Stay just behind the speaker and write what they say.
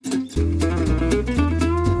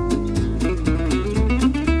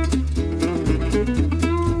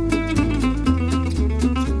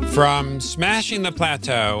From Smashing the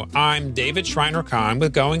Plateau, I'm David Schreiner-Kahn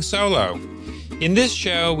with Going Solo. In this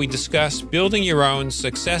show, we discuss building your own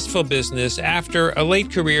successful business after a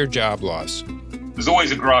late career job loss. There's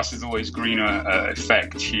always a grass is always greener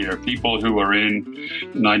effect here. People who are in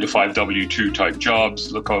 9-to-5 W-2 type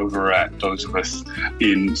jobs look over at those of us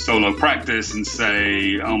in solo practice and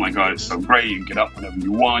say, oh my God, it's so great. You can get up whenever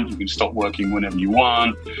you want. You can stop working whenever you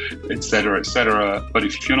want, et cetera, et cetera. But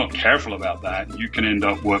if you're not careful about that, you can end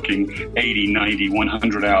up working 80, 90,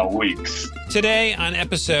 100-hour weeks. Today on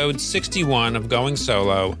episode 61 of Going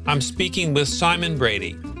Solo, I'm speaking with Simon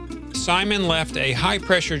Brady. Simon left a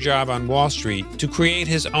high-pressure job on Wall Street to create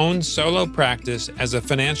his own solo practice as a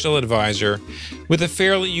financial advisor with a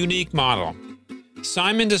fairly unique model.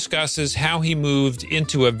 Simon discusses how he moved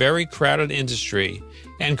into a very crowded industry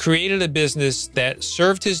and created a business that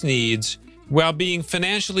served his needs while being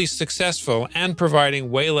financially successful and providing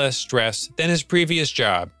way less stress than his previous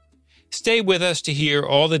job. Stay with us to hear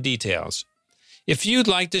all the details. If you'd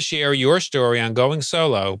like to share your story on Going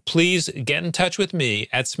Solo, please get in touch with me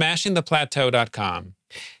at smashingtheplateau.com.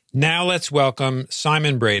 Now let's welcome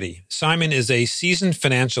Simon Brady. Simon is a seasoned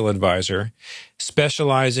financial advisor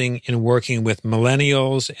specializing in working with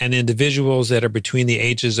millennials and individuals that are between the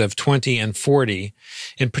ages of 20 and 40,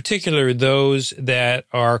 in particular those that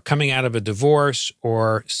are coming out of a divorce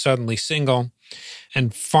or suddenly single,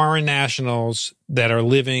 and foreign nationals that are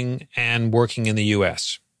living and working in the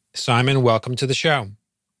U.S. Simon, welcome to the show.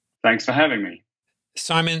 Thanks for having me.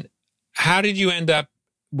 Simon, how did you end up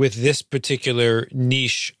with this particular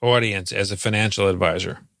niche audience as a financial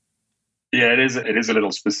advisor? Yeah, it is a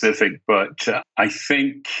little specific, but I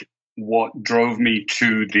think what drove me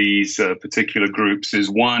to these particular groups is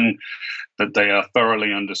one, that they are thoroughly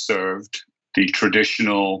underserved. The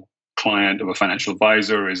traditional client of a financial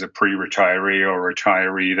advisor is a pre-retiree or a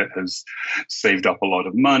retiree that has saved up a lot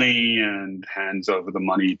of money and hands over the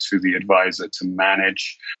money to the advisor to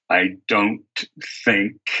manage. I don't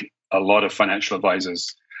think a lot of financial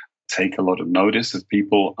advisors take a lot of notice of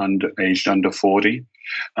people aged under 40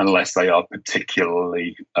 unless they are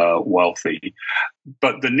particularly wealthy.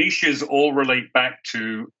 But the niches all relate back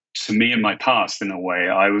to me in my past, in a way.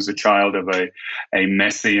 I was a child of a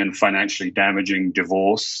messy and financially damaging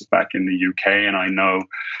divorce back in the UK, and I know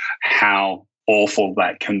how awful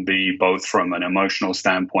that can be, both from an emotional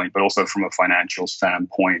standpoint, but also from a financial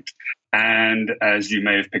standpoint. And as you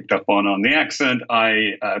may have picked up on the accent,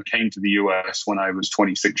 I came to the US when I was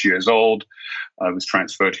 26 years old. I was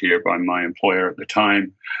transferred here by my employer at the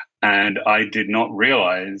time, and I did not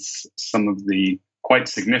realize some of the quite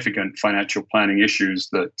significant financial planning issues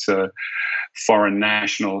that foreign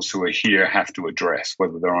nationals who are here have to address,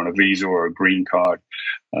 whether they're on a visa or a green card.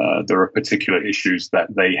 There are particular issues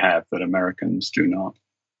that they have that Americans do not.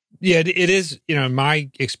 Yeah, it is, in my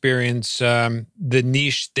experience, the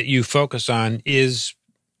niche that you focus on is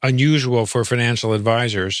unusual for financial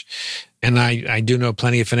advisors. And I do know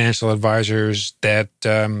plenty of financial advisors that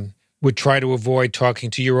would try to avoid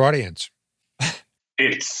talking to your audience.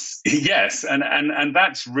 Yes, and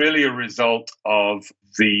that's really a result of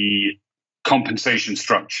the compensation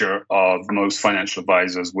structure of most financial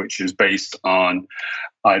advisors, which is based on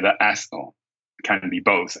either can be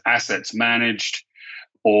both assets managed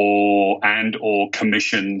or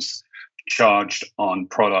commissions charged on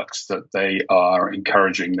products that they are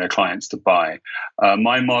encouraging their clients to buy.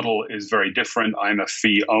 My model is very different. I'm a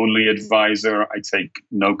fee-only advisor. I take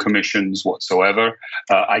no commissions whatsoever.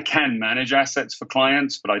 I can manage assets for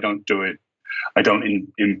clients, but I don't do it. I don't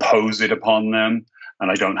impose it upon them, and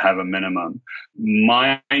I don't have a minimum.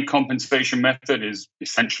 My compensation method is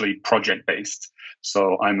essentially project-based.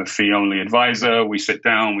 So I'm a fee-only advisor. We sit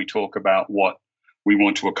down, we talk about what we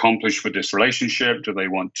want to accomplish with this relationship. Do they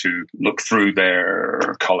want to look through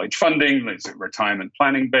their college funding? Is it retirement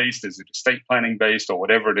planning based? Is it estate planning based, or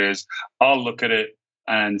whatever it is? I'll look at it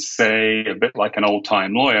and say, a bit like an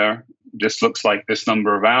old-time lawyer, this looks like this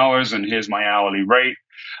number of hours, and here's my hourly rate,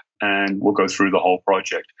 and we'll go through the whole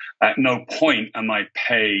project. At no point am I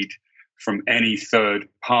paid from any third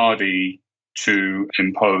party to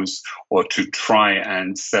impose or to try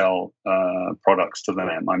and sell products to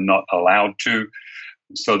them. I'm not allowed to.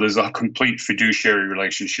 So there's a complete fiduciary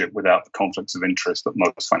relationship without the conflicts of interest that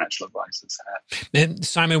most financial advisors have. And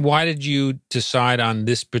Simon, why did you decide on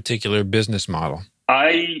this particular business model?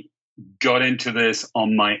 I got into this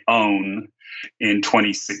on my own in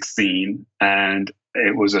 2016, and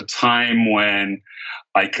it was a time when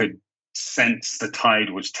I could sense the tide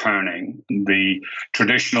was turning. The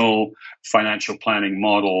traditional financial planning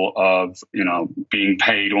model of, being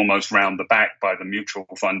paid almost round the back by the mutual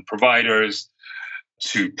fund providers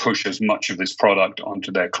to push as much of this product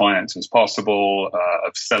onto their clients as possible,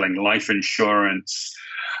 of selling life insurance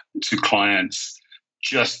to clients,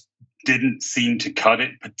 just didn't seem to cut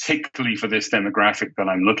it, particularly for this demographic that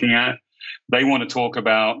I'm looking at. They want to talk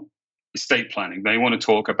about estate planning. They want to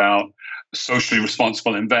talk about socially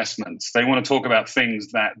responsible investments. They want to talk about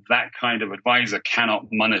things that kind of advisor cannot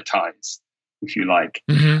monetize, if you like.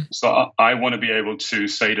 Mm-hmm. So I want to be able to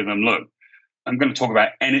say to them, look, I'm going to talk about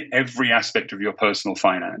every aspect of your personal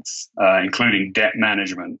finance, including debt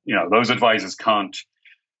management. Those advisors can't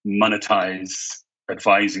monetize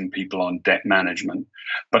advising people on debt management,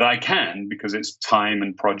 but I can, because it's time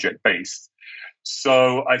and project based.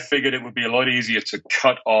 So I figured it would be a lot easier to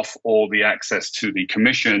cut off all the access to the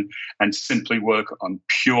commission and simply work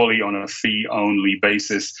purely on a fee-only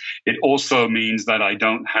basis. It also means that I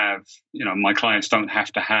don't have, my clients don't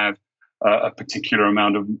have to have a particular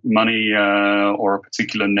amount of money or a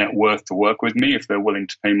particular net worth to work with me. If they're willing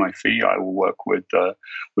to pay my fee, I will work with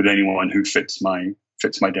anyone who fits my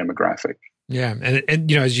demographic. Yeah,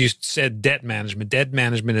 and as you said, debt management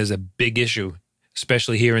is a big issue,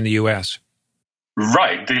 especially here in the U.S.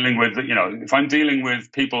 Right. Dealing with, if I'm dealing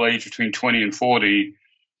with people aged between 20 and 40,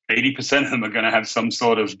 80% of them are going to have some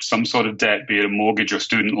sort of debt, be it a mortgage or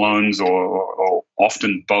student loans or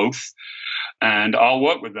often both. And I'll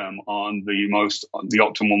work with them on the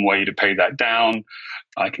optimum way to pay that down.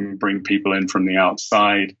 I can bring people in from the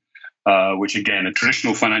outside, which again, a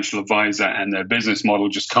traditional financial advisor and their business model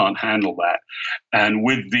just can't handle that. And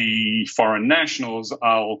with the foreign nationals,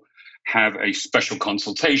 I'll have a special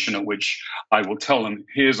consultation at which I will tell them,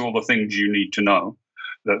 here's all the things you need to know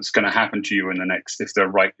that's going to happen to you in the next, if they're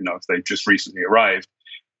right, if they've just recently arrived,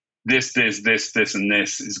 this, and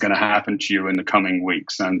this is going to happen to you in the coming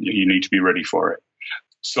weeks, and you need to be ready for it.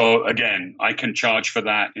 So again, I can charge for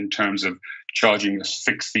that in terms of charging a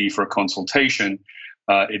fixed fee for a consultation.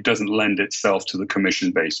 It doesn't lend itself to the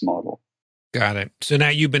commission-based model. Got it. So now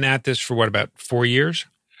you've been at this for about 4 years?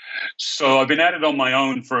 So I've been at it on my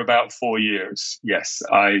own for about 4 years. Yes,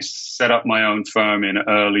 I set up my own firm in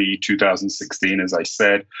early 2016, as I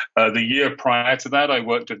said. The year prior to that, I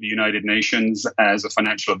worked at the United Nations as a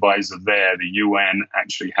financial advisor there. The UN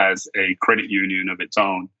actually has a credit union of its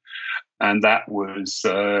own. And that was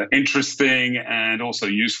interesting and also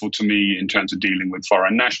useful to me in terms of dealing with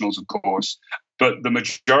foreign nationals, of course. But the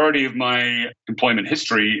majority of my employment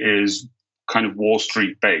history is kind of Wall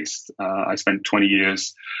Street based. I spent 20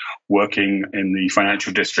 years working in the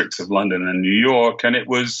financial districts of London and New York, and it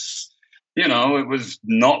was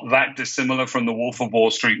not that dissimilar from the Wolf of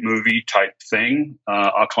Wall Street movie type thing.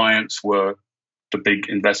 Our clients were the big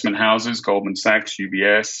investment houses, Goldman Sachs,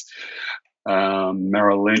 UBS,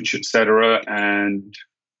 Merrill Lynch, etc. And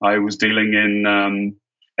I was dealing in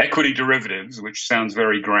equity derivatives, which sounds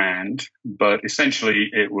very grand, but essentially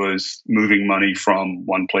it was moving money from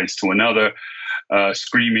one place to another,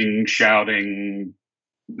 screaming, shouting,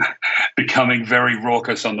 becoming very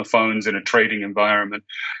raucous on the phones in a trading environment,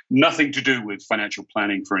 nothing to do with financial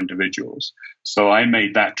planning for individuals. So I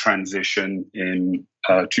made that transition in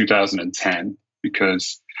 2010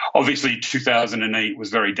 because obviously 2008 was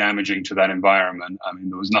very damaging to that environment. I mean,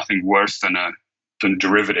 there was nothing worse than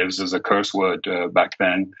derivatives as a curse word back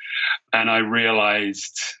then. And I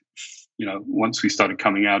realized, once we started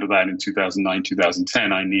coming out of that in 2009,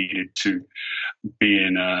 2010, I needed to be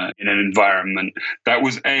in an environment that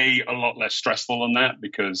was a lot less stressful than that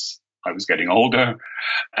because I was getting older,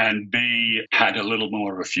 and B, had a little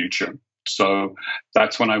more of a future. So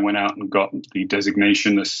that's when I went out and got the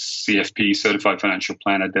designation, the CFP, Certified Financial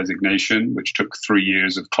Planner designation, which took 3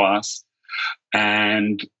 years of class.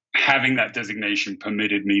 And having that designation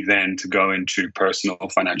permitted me then to go into personal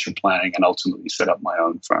financial planning and ultimately set up my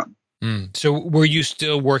own firm. So were you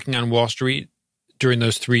still working on Wall Street during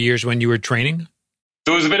those 3 years when you were training?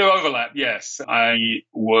 There was a bit of overlap, yes. I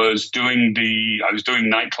was doing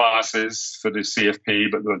night classes for the CFP,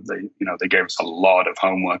 but they gave us a lot of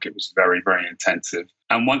homework. It was very, very intensive.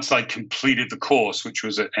 And once I completed the course, which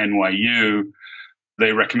was at NYU,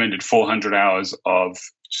 they recommended 400 hours of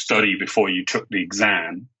study before you took the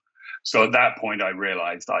exam. So at that point, I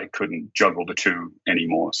realized I couldn't juggle the two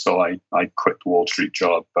anymore. So I quit the Wall Street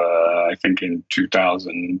job, I think in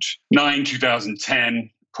 2009, 2010,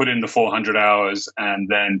 put in the 400 hours, and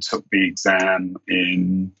then took the exam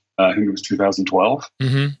in, I think it was 2012.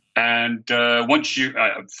 Mm-hmm. And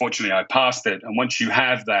fortunately, I passed it. And once you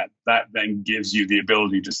have that then gives you the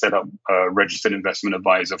ability to set up a registered investment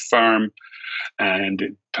advisor firm, and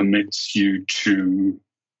it permits you to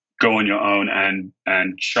go on your own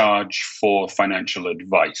and charge for financial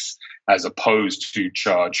advice, as opposed to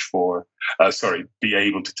be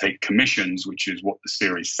able to take commissions, which is what the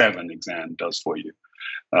Series 7 exam does for you.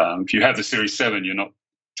 If you have the Series 7, you're not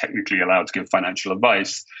technically allowed to give financial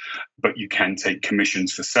advice, but you can take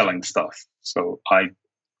commissions for selling stuff. So I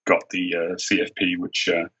got the CFP, which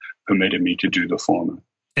permitted me to do the former.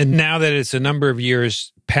 And now that it's a number of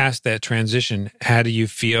years past that transition, how do you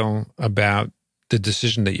feel about the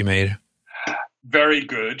decision that you made? Very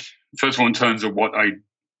good. First of all, in terms of what I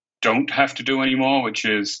don't have to do anymore, which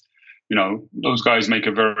is, those guys make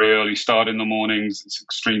a very early start in the mornings. It's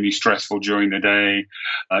extremely stressful during the day.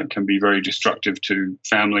 It can be very destructive to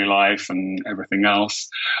family life and everything else.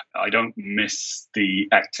 I don't miss the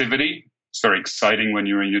activity. It's very exciting when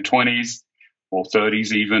you're in your 20s or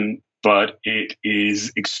 30s even, but it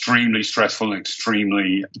is extremely stressful and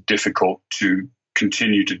extremely difficult to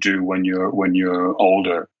continue to do when you're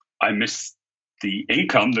older. I miss the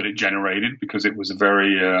income that it generated because it was a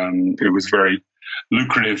very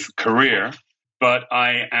lucrative career, but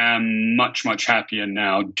I am much, much happier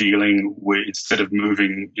now dealing with, instead of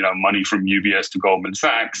moving, money from UBS to Goldman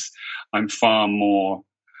Sachs, I get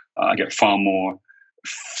far more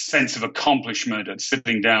sense of accomplishment at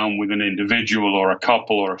sitting down with an individual or a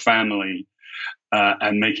couple or a family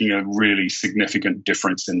and making a really significant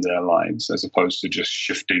difference in their lives, as opposed to just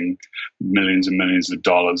shifting millions and millions of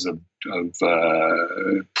dollars of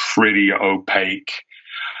pretty opaque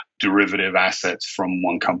derivative assets from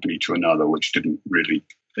one company to another, which didn't really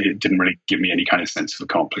give me any kind of sense of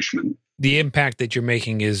accomplishment. The impact that you're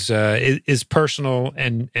making is personal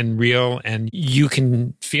and real, and you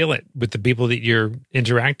can feel it with the people that you're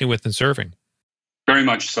interacting with and serving. Very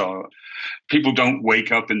much so. People don't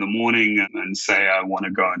wake up in the morning and say, I want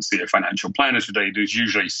to go and see a financial planner today. There's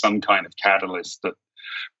usually some kind of catalyst that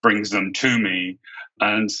brings them to me.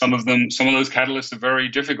 And some of those catalysts are very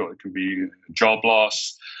difficult. It can be job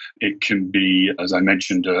loss. It can be, as I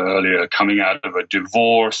mentioned earlier, coming out of a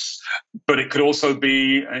divorce, but it could also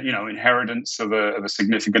be, inheritance of a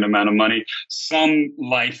significant amount of money, some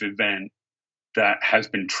life event that has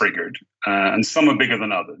been triggered, and some are bigger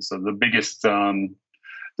than others. So the biggest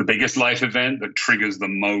life event that triggers the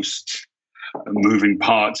most moving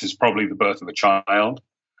parts is probably the birth of a child,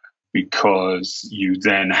 because you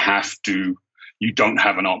then you don't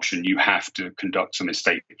have an option. You have to conduct some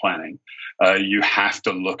estate planning. You have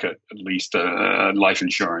to look at least life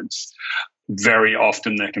insurance. Very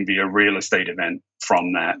often there can be a real estate event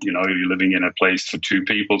from that. You're living in a place for two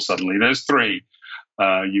people, suddenly there's three.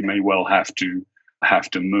 You may well have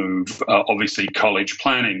to move. Obviously, college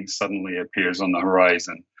planning suddenly appears on the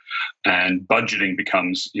horizon, and budgeting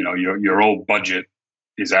becomes, your old budget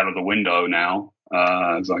is out of the window now.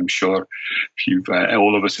 As I'm sure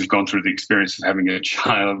all of us who've gone through the experience of having a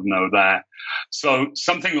child know that. So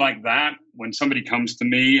something like that, when somebody comes to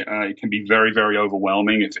me, it can be very, very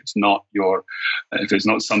overwhelming if it's not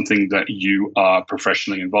something that you are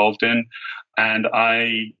professionally involved in. And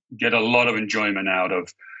I get a lot of enjoyment out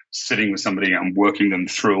of sitting with somebody and working them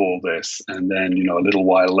through all this, and then a little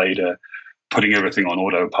while later, putting everything on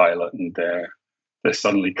autopilot, and they're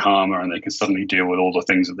suddenly calmer and they can suddenly deal with all the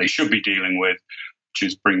things that they should be dealing with, which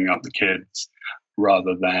is bringing up the kids,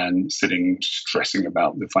 rather than sitting stressing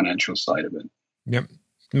about the financial side of it. Yep.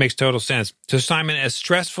 Makes total sense. So Simon, as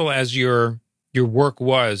stressful as your work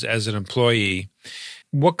was as an employee,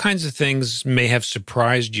 what kinds of things may have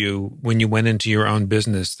surprised you when you went into your own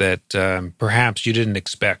business that perhaps you didn't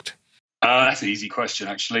expect? That's an easy question,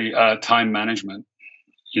 actually. Time management.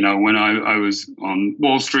 When I was on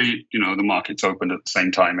Wall Street, the markets opened at the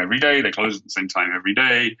same time every day. They closed at the same time every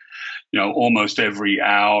day. Almost every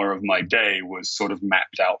hour of my day was sort of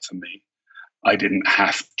mapped out for me. I didn't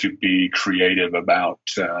have to be creative about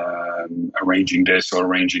arranging this or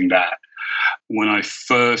arranging that. When I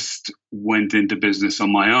first went into business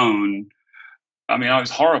on my own, I was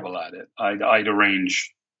horrible at it. I'd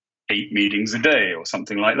arrange 8 meetings a day or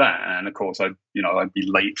something like that. And of course, I'd be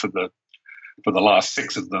late for the last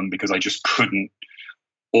 6 of them because I just couldn't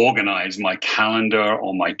organize my calendar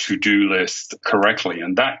or my to-do list correctly.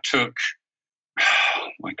 And that took, oh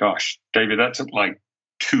my gosh, David, that took like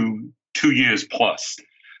two years plus.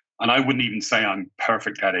 And I wouldn't even say I'm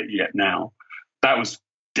perfect at it yet now. That was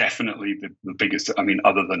definitely the biggest,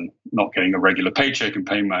 other than not getting a regular paycheck and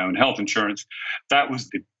paying my own health insurance, that was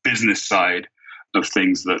the business side of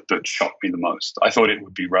things that shocked me the most. I thought it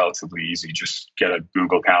would be relatively easy, just get a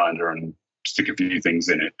Google Calendar and stick a few things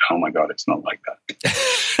in it. Oh my God, it's not like that.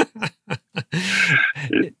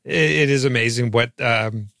 It is amazing what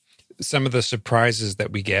some of the surprises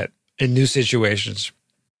that we get in new situations.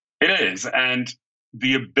 It is. And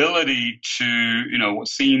the ability to, what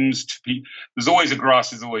seems to be, there's always a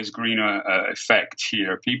grass is always greener effect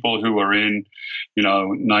here. People who are in,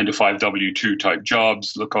 9 to 5 W-2 type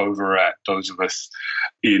jobs look over at those of us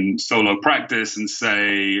in solo practice and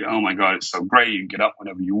say, oh my God, it's so great. You can get up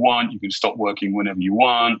whenever you want. You can stop working whenever you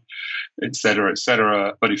want, et cetera, et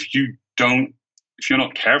cetera. But if you're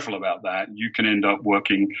not careful about that, you can end up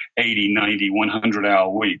working 80, 90,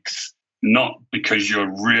 100-hour weeks, not because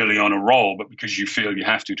you're really on a roll, but because you feel you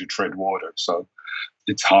have to tread water. So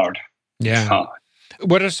it's hard. Yeah. It's hard.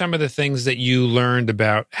 What are some of the things that you learned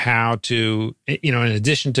about how to, in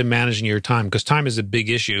addition to managing your time, because time is a big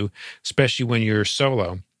issue, especially when you're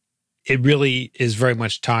solo. It really is very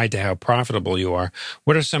much tied to how profitable you are.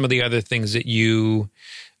 What are some of the other things that you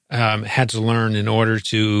had to learn in order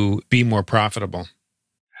to be more profitable?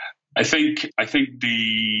 I think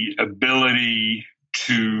the ability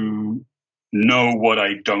to know what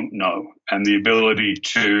I don't know and the ability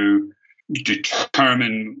to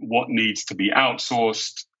determine what needs to be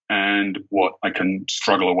outsourced and what I can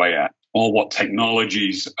struggle away at, or what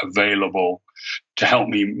technologies available to help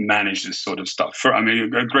me manage this sort of stuff.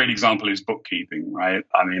 A great example is bookkeeping, right?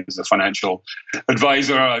 As a financial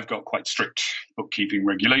advisor, I've got quite strict bookkeeping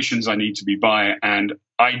regulations I need to be by, and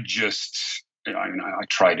I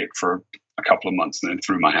tried it for a couple of months and then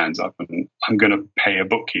threw my hands up, and I'm going to pay a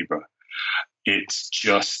bookkeeper. It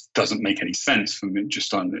just doesn't make any sense for me,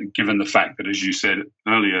 given the fact that, as you said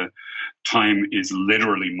earlier, time is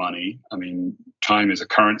literally money. Time is a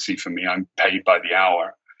currency for me. I'm paid by the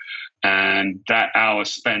hour. And that hour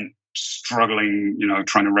spent struggling,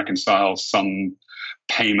 trying to reconcile some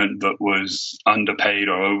payment that was underpaid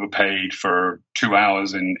or overpaid for 2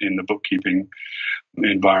 hours in the bookkeeping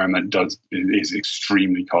environment is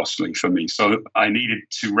extremely costly for me. So I needed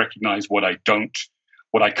to recognize what I can't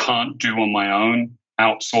do on my own,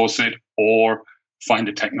 outsource it, or find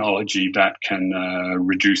a technology that can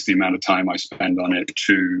reduce the amount of time I spend on it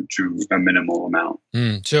to a minimal amount.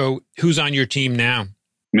 So who's on your team now?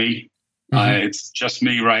 Me. Mm-hmm. It's just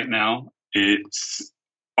me right now. It's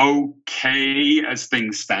okay as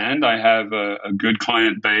things stand. I have a good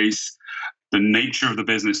client base. The nature of the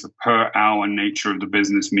business, the per hour nature of the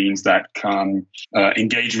business means that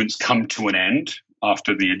engagements come to an end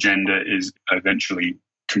after the agenda is eventually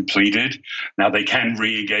completed. Now, they can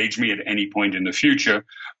re-engage me at any point in the future,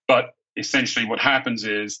 but essentially what happens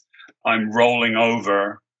is I'm rolling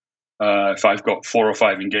over. If I've got 4 or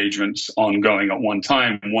 5 engagements ongoing at one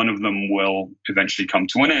time, one of them will eventually come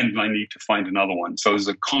to an end and I need to find another one. So there's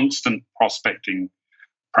a constant prospecting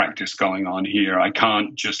practice going on here. I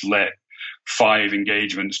can't just let 5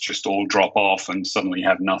 engagements just all drop off and suddenly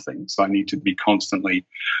have nothing. So I need to be constantly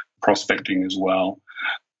prospecting as well.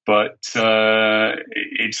 But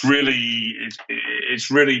it's really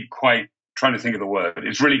quite, trying to think of the word.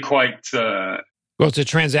 It's really quite... well, it's a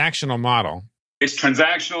transactional model. It's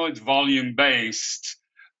transactional, it's volume-based,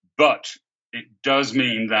 but it does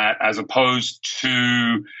mean that as opposed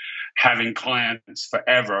to having clients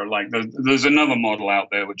forever, like there's another model out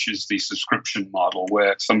there, which is the subscription model,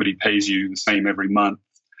 where somebody pays you the same every month.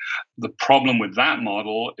 The problem with that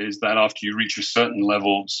model is that after you reach a certain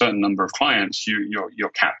level, certain number of clients, you're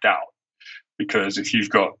capped out. Because if you've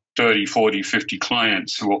got 30, 40, 50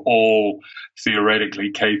 clients who are all theoretically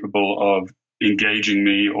capable of engaging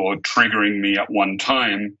me or triggering me at one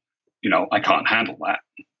time, I can't handle that,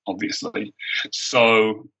 obviously.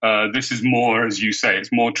 So this is more, as you say,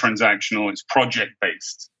 it's more transactional, it's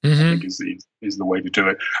project-based, I think is the way to do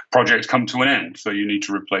it. Projects come to an end, so you need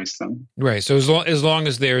to replace them. Right, so as long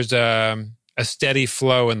as there's a steady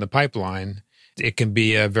flow in the pipeline, it can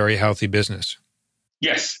be a very healthy business.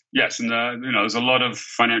 Yes, and there's a lot of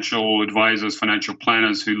financial advisors, financial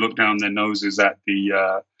planners who look down their noses at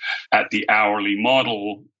the hourly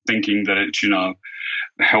model, thinking that it's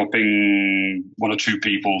helping 1 or 2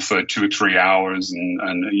 people for 2 or 3 hours,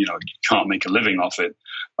 and you can't make a living off it.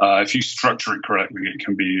 If you structure it correctly, it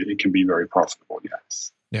can be very profitable.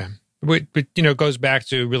 Yes. Yeah. But it goes back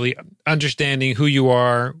to really understanding who you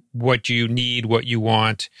are, what you need, what you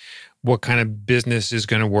want, what kind of business is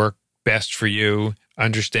going to work best for you,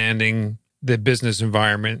 understanding the business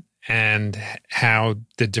environment and how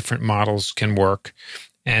the different models can work,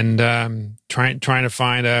 and trying to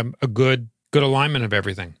find a good alignment of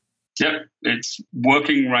everything. Yep, it's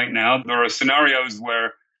working right now. There are scenarios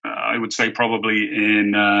where I would say probably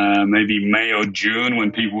in maybe May or June,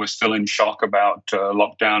 when people were still in shock about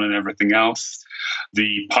lockdown and everything else,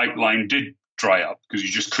 the pipeline did dry up because you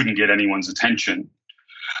just couldn't get anyone's attention.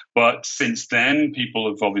 But since then, a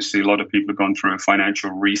lot of people have gone through a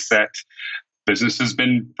financial reset. business has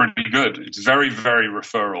been pretty good. It's very, very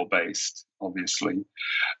referral based, obviously.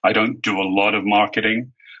 I don't do a lot of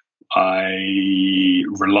marketing. I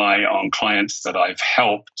rely on clients that I've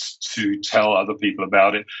helped to tell other people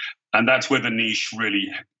about it. And that's where the niche really,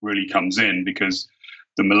 really comes in, because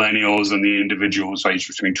the millennials and the individuals aged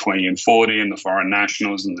between 20 and 40 and the foreign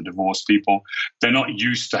nationals and the divorced people, they're not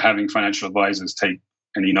used to having financial advisors take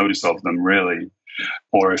any notice of them, really.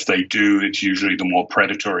 Or if they do, it's usually the more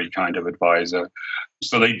predatory kind of advisor.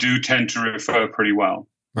 So they do tend to refer pretty well,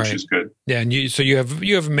 which is good. Yeah, and you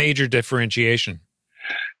have major differentiation.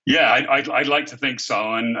 Yeah, I'd like to think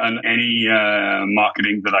so. And any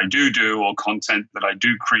marketing that I do or content that I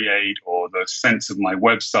do create or the sense of my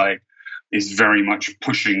website is very much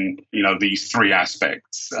pushing, these three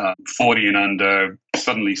aspects, 40 and under,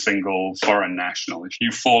 suddenly single, foreign national. If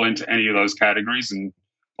you fall into any of those categories, and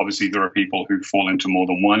obviously there are people who fall into more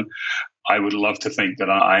than one, I would love to think that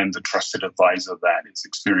I am the trusted advisor that is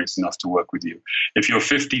experienced enough to work with you. If you're a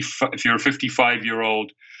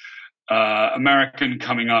 55-year-old American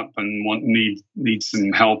coming up and need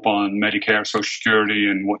some help on Medicare, Social Security,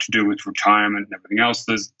 and what to do with retirement and everything else,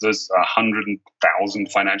 there's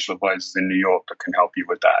 100,000 financial advisors in New York that can help you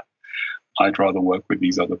with that. I'd rather work with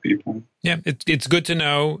these other people. Yeah, it's good to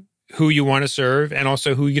know who you want to serve and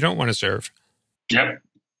also who you don't want to serve. Yep.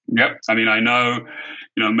 I mean, I know,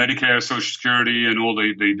 Medicare, Social Security, and all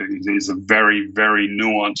is a very, very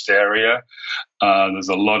nuanced area. There's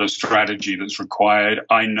a lot of strategy that's required.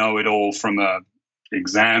 I know it all from a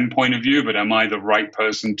exam point of view, but am I the right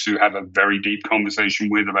person to have a very deep conversation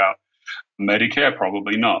with about Medicare?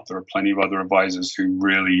 Probably not. There are plenty of other advisors who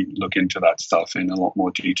really look into that stuff in a lot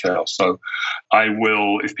more detail. So I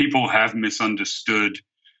will, if people have misunderstood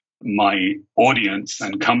my audience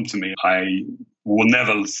and come to me, I will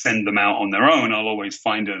never send them out on their own. I'll always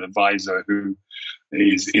find an advisor who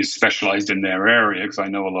is specialized in their area, because I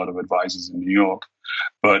know a lot of advisors in New York,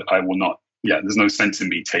 but I will not, there's no sense in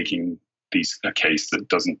me taking a case that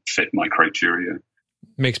doesn't fit my criteria.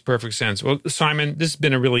 Makes perfect sense. Well, Simon, this has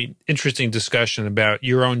been a really interesting discussion about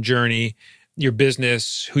your own journey, your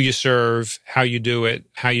business, who you serve, how you do it,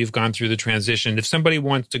 how you've gone through the transition. If somebody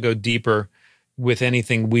wants to go deeper with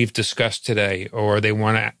anything we've discussed today, or they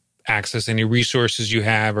want to access any resources you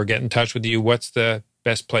have or get in touch with you, what's the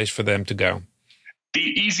best place for them to go? The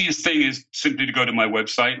easiest thing is simply to go to my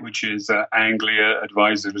website, which is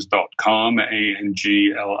angliaadvisors.com,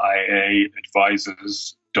 ANGLIA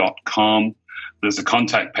advisors.com. There's a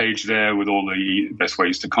contact page there with all the best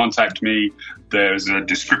ways to contact me. There's a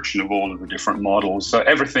description of all of the different models. So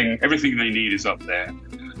everything they need is up there.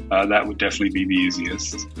 That would definitely be the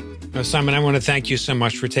easiest. Simon, I want to thank you so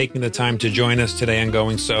much for taking the time to join us today on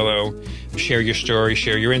Going Solo, share your story,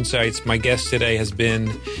 share your insights. My guest today has been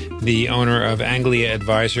the owner of Anglia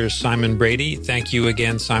Advisors, Simon Brady. Thank you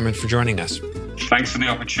again, Simon, for joining us. Thanks for the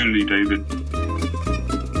opportunity, David.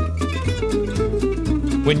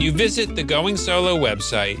 When you visit the Going Solo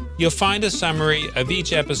website, you'll find a summary of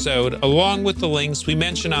each episode along with the links we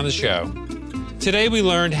mention on the show. Today we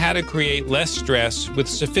learned how to create less stress with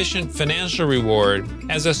sufficient financial reward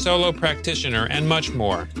as a solo practitioner and much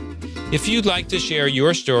more. If you'd like to share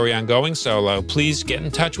your story on Going Solo, please get in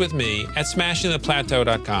touch with me at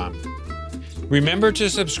smashingtheplateau.com. Remember to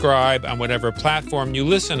subscribe on whatever platform you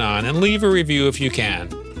listen on and leave a review if you can.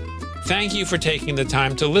 Thank you for taking the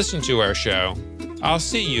time to listen to our show. I'll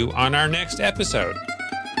see you on our next episode.